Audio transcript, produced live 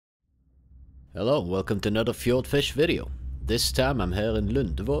Hello, welcome to another FjordFish video. This time I'm here in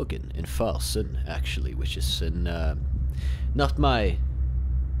Lundevågen, in Farsund actually, which is in not my,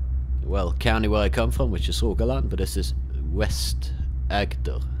 well, county where I come from, which is Rogaland, but this is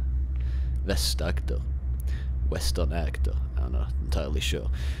West-Agder, Western Agder, I'm not entirely sure.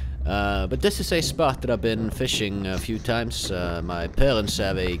 But this is a spot that I've been fishing a few times. My parents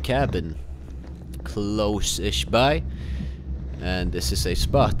have a cabin close-ish by, and this is a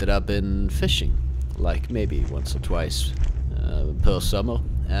spot that I've been fishing like maybe once or twice per summer,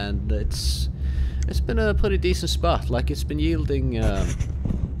 and it's been a pretty decent spot. Like, it's been yielding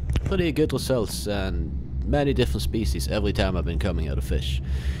pretty good results and many different species every time I've been coming out of fish.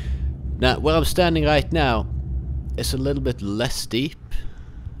 Now where I'm standing right now is a little bit less deep,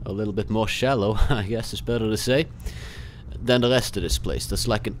 a little bit more shallow, I guess it's better to say, than the rest of this place. There's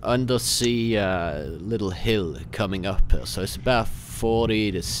like an undersea little hill coming up here, so it's about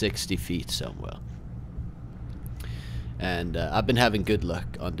 40 to 60 feet somewhere. And I've been having good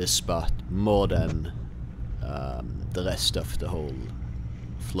luck on this spot more than the rest of the whole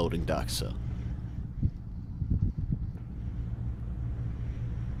floating docks here.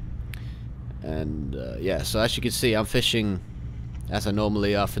 And yeah, so as you can see, I'm fishing as I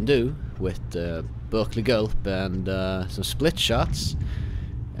normally often do, with Berkeley Gulp and some split shots,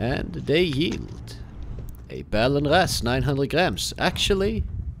 and they yield a bell and wrasse 900 grams. Actually,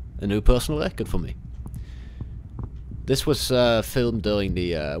 a new personal record for me. This was filmed during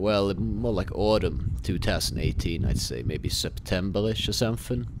the, well, more like autumn 2018, I'd say, maybe September-ish or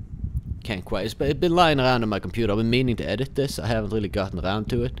something. Can't quite, it's been lying around on my computer. I've been meaning to edit this, I haven't really gotten around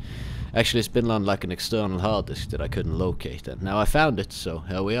to it. Actually, it's been on like an external hard disk that I couldn't locate, and now I found it, so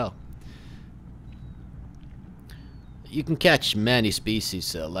here we are. You can catch many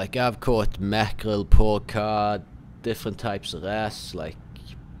species here. Like, I've caught mackerel, porcard, different types of wrasse, like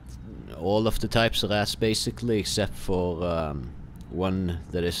all of the types of wrasse basically, except for one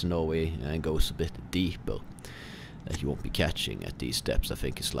that is in Norway and goes a bit deeper, that you won't be catching at these depths. I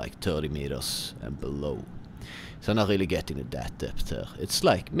think it's like 30 meters and below. So I'm not really getting to that depth here. It's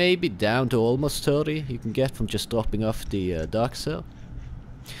like maybe down to almost 30 you can get from just dropping off the docks here.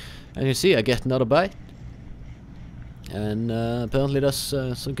 And you see I get another bite. And apparently there's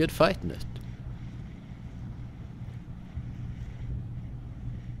some good fight in it.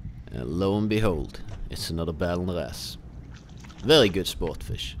 And lo and behold, it's another bell and wrasse. Very good sport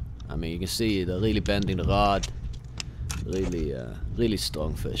fish. I mean, you can see they're really bending the rod. Really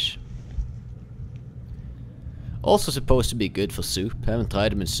strong fish. Also supposed to be good for soup. I haven't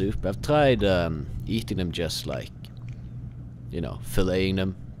tried them in soup. I've tried eating them just like, you know, filleting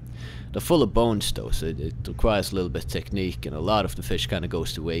them. They're full of bones though, so it requires a little bit of technique, and a lot of the fish kind of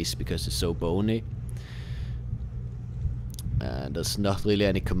goes to waste because it's so bony. And there's not really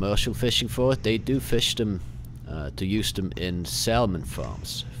any commercial fishing for it. They do fish them to use them in salmon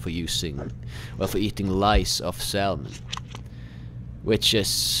farms for using, well, for eating lice of salmon, which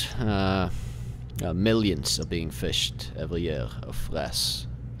is millions are being fished every year of wrasse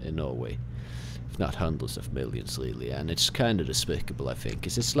in Norway, if not hundreds of millions really, and it's kind of despicable, I think,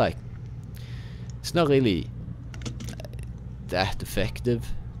 because it's like, it's not really that effective.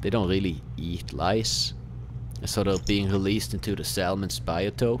 They don't really eat lice, so they're being released into the salmon's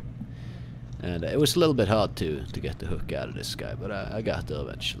biotope, and it was a little bit hard to get the hook out of this guy, but I got there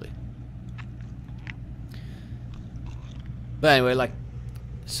eventually. But anyway, like,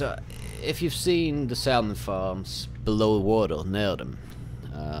 so if you've seen the salmon farms below water near them,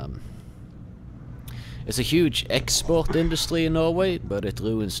 it's a huge export industry in Norway, but it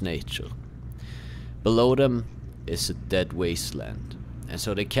ruins nature. Below them is a dead wasteland, and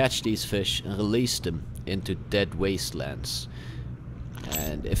so they catch these fish and release them into dead wastelands.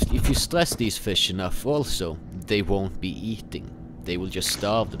 And if you stress these fish enough also, they won't be eating. They will just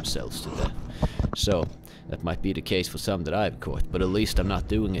starve themselves to death. So that might be the case for some that I've caught, but at least I'm not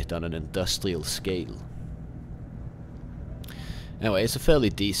doing it on an industrial scale. Anyway, it's a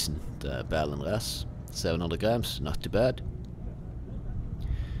fairly decent bell and wrasse. 700 grams, not too bad.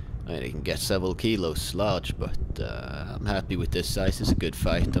 I mean, it can get several kilos large, but I'm happy with this size. It's a good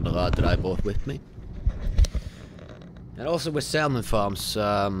fight on the rod that I brought with me. And also with salmon farms,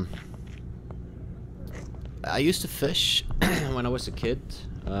 I used to fish when I was a kid,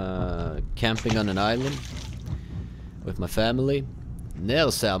 camping on an island with my family near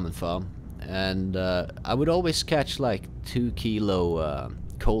a salmon farm, and I would always catch like 2 kilo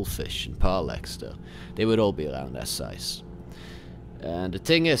coalfish and parlex there. They would all be around that size. And the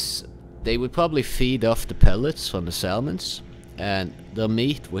thing is, they would probably feed off the pellets from the salmons, and their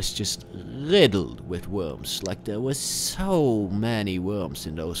meat was just riddled with worms. Like, there was so many worms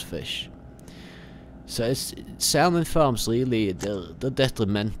in those fish. So it's, salmon farms really, they're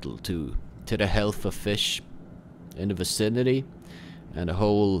detrimental to the health of fish in the vicinity and the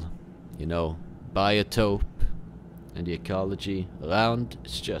whole, you know, biotope and the ecology around.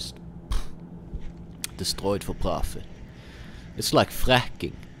 It's just destroyed for profit. It's like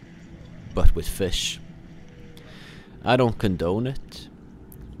fracking, but with fish. I don't condone it,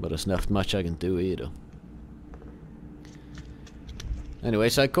 but there's not much I can do either.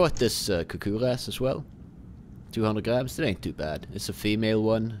 Anyways, I caught this cucuras as well. 200 grams, it ain't too bad. It's a female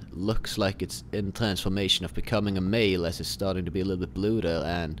one. Looks like it's in transformation of becoming a male as it's starting to be a little bit blue there,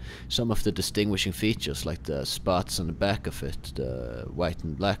 and some of the distinguishing features like the spots on the back of it, the white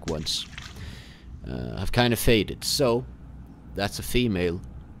and black ones, have kind of faded. So that's a female,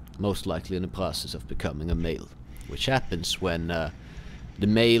 most likely in the process of becoming a male, which happens when the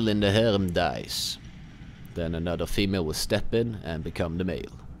male in the harem dies. Then another female will step in and become the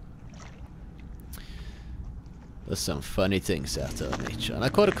male. There's some funny things out there in nature. And I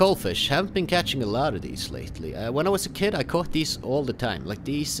caught a coalfish. Haven't been catching a lot of these lately. When I was a kid, I caught these all the time. Like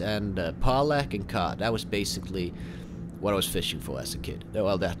these and parlak and cod. That was basically what I was fishing for as a kid.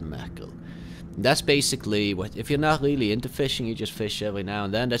 Well, that and mackerel. That's basically what, if you're not really into fishing, you just fish every now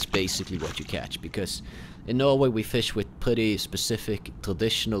and then, that's basically what you catch. Because in Norway we fish with pretty specific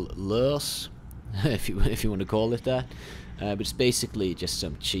traditional lures, if you want to call it that. But it's basically just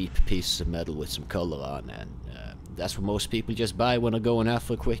some cheap piece of metal with some color on, and that's what most people just buy when they're going out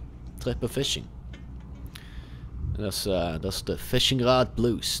for a quick trip of fishing. And that's the fishing rod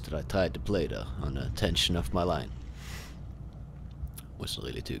blues that I tried to play there on the tension of my line. Wasn't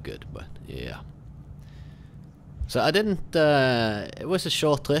really too good, but yeah. So I didn't, it was a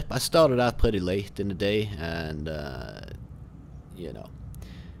short trip. I started out pretty late in the day, and you know,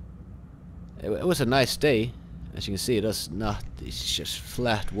 it was a nice day. As you can see, it's just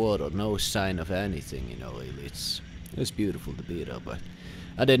flat water, no sign of anything, you know, really. It was beautiful to be there, but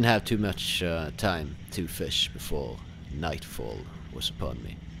I didn't have too much time to fish before nightfall was upon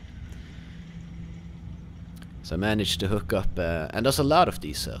me. So I managed to hook up, and there's a lot of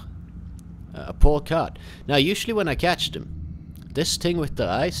these here. A poor cod. Now, usually when I catch them, this thing with the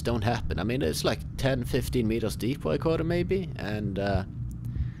ice don't happen. I mean, it's like 10-15 meters deep where I caught him maybe, and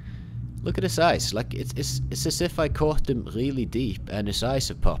look at his eyes. Like, it's as if I caught him really deep and his eyes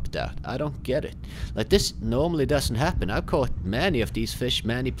have popped out. I don't get it. Like, this normally doesn't happen. I've caught many of these fish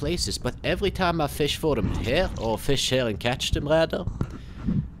many places, but every time I fish for them here, or fish here and catch them rather,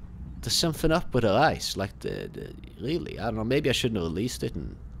 there's something up with her eyes. Like, really, I don't know, maybe I shouldn't have released it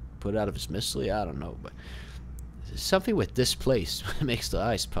and put it out of its misery, I don't know, but something with this place makes the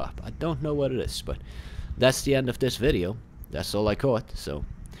eyes pop. I don't know what it is, but that's the end of this video. That's all I caught, so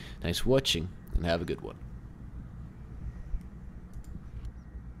thanks for watching, and have a good one.